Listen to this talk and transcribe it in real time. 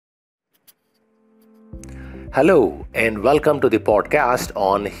Hello and welcome to the podcast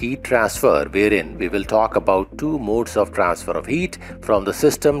on heat transfer, wherein we will talk about two modes of transfer of heat from the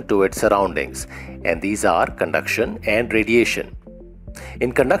system to its surroundings, and these are conduction and radiation.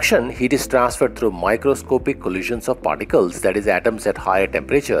 In conduction, heat is transferred through microscopic collisions of particles, that is, atoms at higher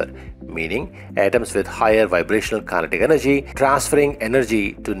temperature, meaning atoms with higher vibrational kinetic energy transferring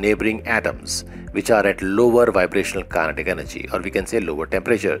energy to neighboring atoms which are at lower vibrational kinetic energy, or we can say lower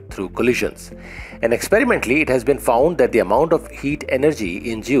temperature, through collisions. And experimentally, it has been found that the amount of heat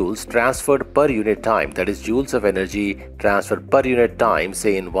energy in joules transferred per unit time, that is, joules of energy transferred per unit time,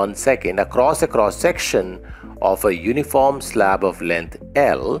 say in 1 second, across a cross section of a uniform slab of length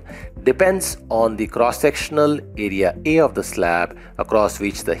L, depends on the cross-sectional area A of the slab across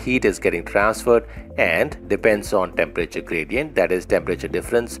which the heat is getting transferred, and depends on temperature gradient, that is, temperature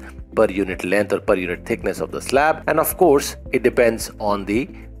difference per unit length or per unit thickness of the slab, and of course it depends on the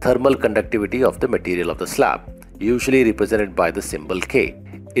thermal conductivity of the material of the slab, usually represented by the symbol K.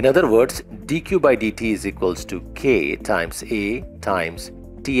 In other words, dQ by dt is equals to K times A times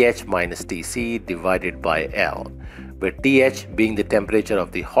Th minus Tc divided by L, where Th being the temperature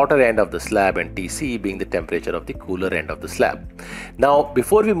of the hotter end of the slab and Tc being the temperature of the cooler end of the slab. Now,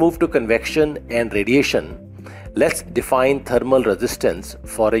 before we move to convection and radiation, let's define thermal resistance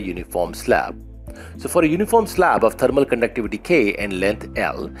for a uniform slab. So for a uniform slab of thermal conductivity K and length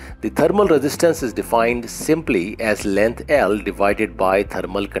L, the thermal resistance is defined simply as length L divided by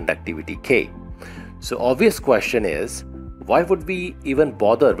thermal conductivity K. So obvious question is, why would we even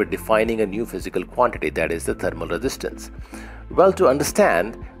bother with defining a new physical quantity, that is the thermal resistance? Well, to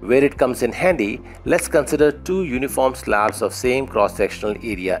understand where it comes in handy, let's consider two uniform slabs of same cross-sectional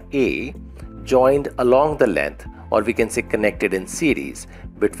area A joined along the length, or we can say connected in series,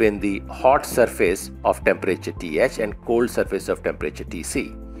 between the hot surface of temperature Th and cold surface of temperature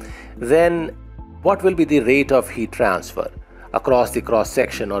Tc. Then what will be the rate of heat transfer across the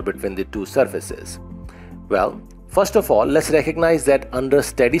cross-section or between the two surfaces? Well, first of all, let's recognize that under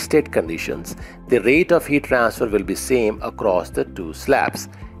steady-state conditions, the rate of heat transfer will be same across the two slabs.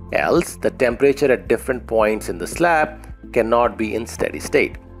 Else, the temperature at different points in the slab cannot be in steady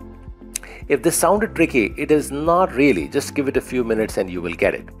state. If this sounded tricky, it is not really. Just give it a few minutes and you will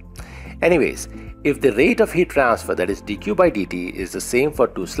get it. Anyways, if the rate of heat transfer, that is dQ by dt, is the same for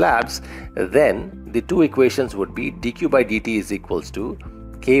two slabs, then the two equations would be dQ by dt is equals to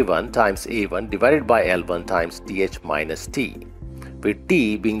K1 times A1 divided by L1 times Th minus T, with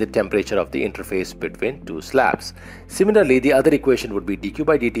T being the temperature of the interface between two slabs. Similarly, the other equation would be dQ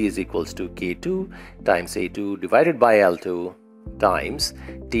by dt is equals to K2 times A2 divided by L2 times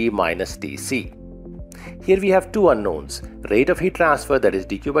T minus Tc. Here we have two unknowns, rate of heat transfer, that is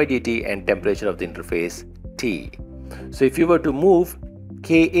dQ by dt, and temperature of the interface T. So if you were to move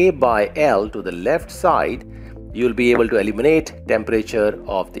Ka by L to the left side, you will be able to eliminate temperature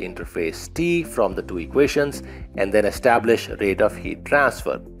of the interface T from the two equations and then establish rate of heat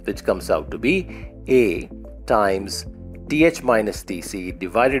transfer, which comes out to be A times Th minus Tc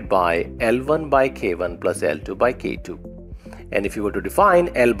divided by L1 by K1 plus L2 by K2. And if you were to define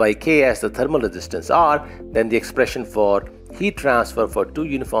L by K as the thermal resistance R, then the expression for heat transfer for two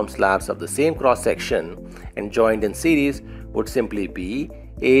uniform slabs of the same cross section and joined in series would simply be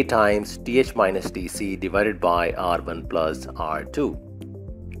A times Th minus Tc divided by R1 plus R2.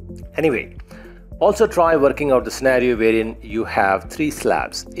 Anyway, also try working out the scenario wherein you have three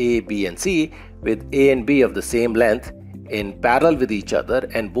slabs A, B and C with A and B of the same length in parallel with each other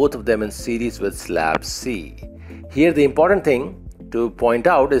and both of them in series with slab C. Here the important thing to point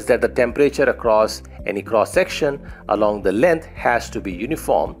out is that the temperature across any cross section along the length has to be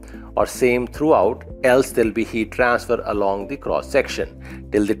uniform or same throughout, else there will be heat transfer along the cross section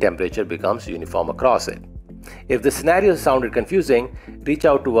till the temperature becomes uniform across it. If the scenario sounded confusing, reach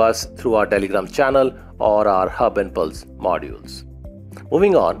out to us through our Telegram channel or our Hub and Pulse modules.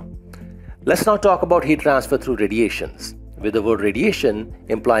 Moving on, let's now talk about heat transfer through radiations, with the word radiation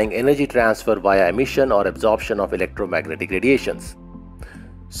implying energy transfer via emission or absorption of electromagnetic radiations.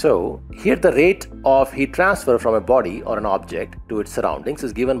 So, here the rate of heat transfer from a body or an object to its surroundings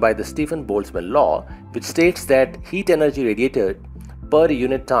is given by the Stefan-Boltzmann law, which states that heat energy radiated per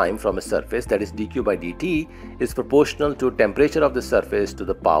unit time from a surface, that is dQ by dt, is proportional to temperature of the surface to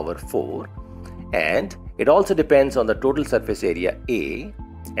the power 4, and it also depends on the total surface area A,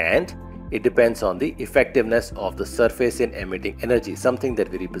 and it depends on the effectiveness of the surface in emitting energy, something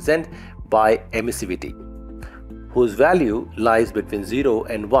that we represent by emissivity, whose value lies between 0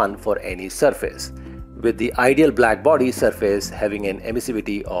 and 1 for any surface, with the ideal black body surface having an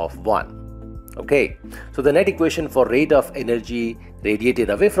emissivity of 1. Okay, so the net equation for rate of energy radiated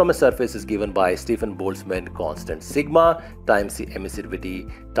away from a surface is given by Stefan Boltzmann constant sigma times the emissivity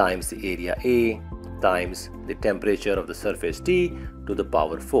times the area A times the temperature of the surface T to the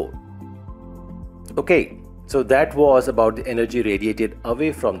power 4. Okay, so that was about the energy radiated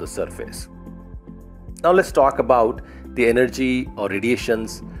away from the surface. Now let's talk about the energy or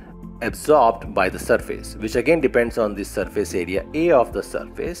radiations absorbed by the surface, which again depends on the surface area A of the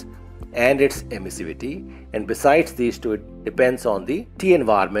surface and its emissivity, and besides these two it depends on the T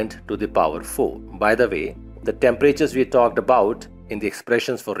environment to the power 4. By the way, the temperatures we talked about in the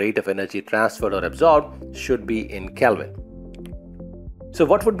expressions for rate of energy transferred or absorbed should be in Kelvin. So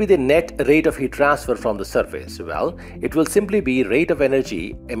what would be the net rate of heat transfer from the surface? Well, it will simply be rate of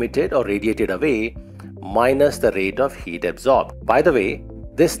energy emitted or radiated away minus the rate of heat absorbed. By the way,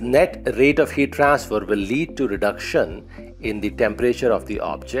 this net rate of heat transfer will lead to reduction in the temperature of the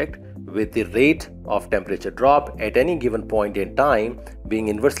object, with the rate of temperature drop at any given point in time being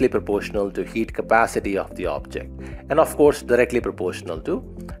inversely proportional to heat capacity of the object, and of course directly proportional to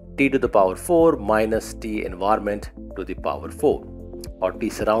T to the power 4 minus T environment to the power 4, or T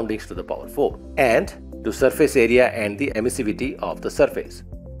surroundings to the power 4, and to surface area and the emissivity of the surface.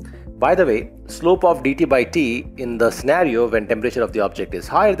 By the way, slope of dt by T in the scenario when temperature of the object is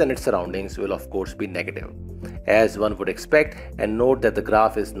higher than its surroundings will of course be negative, as one would expect, and note that the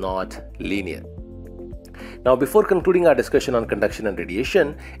graph is not linear. Now, before concluding our discussion on conduction and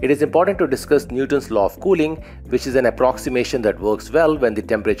radiation, it is important to discuss Newton's law of cooling, which is an approximation that works well when the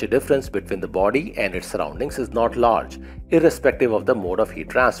temperature difference between the body and its surroundings is not large, irrespective of the mode of heat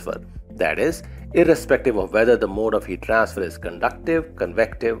transfer. That is, irrespective of whether the mode of heat transfer is conductive,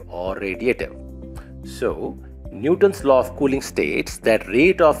 convective, or radiative. So, Newton's law of cooling states that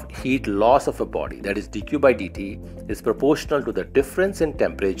rate of heat loss of a body, that is dq by dt, is proportional to the difference in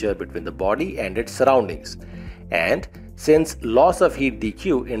temperature between the body and its surroundings. And since loss of heat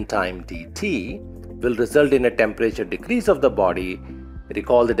dq in time dt will result in a temperature decrease of the body,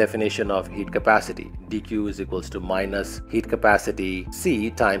 recall the definition of heat capacity. dq is equals to minus heat capacity C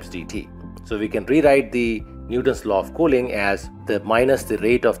times dt. So we can rewrite the Newton's law of cooling as the minus the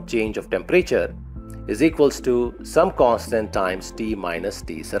rate of change of temperature is equals to some constant times T minus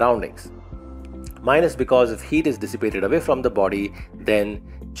T surroundings. Minus because if heat is dissipated away from the body, then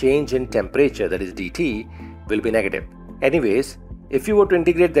change in temperature, that is dt, will be negative. Anyways, if you were to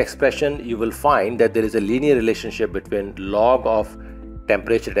integrate the expression, you will find that there is a linear relationship between log of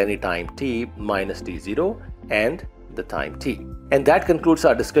temperature at any time t minus t0 and the time t. And that concludes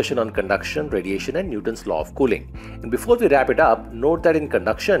our discussion on conduction, radiation, and Newton's law of cooling. And before we wrap it up, note that in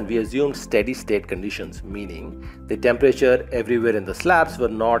conduction we assumed steady state conditions, meaning the temperature everywhere in the slabs were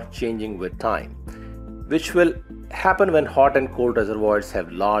not changing with time, which will happen when hot and cold reservoirs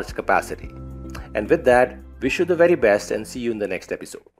have large capacity. And with that, wish you the very best and see you in the next episode.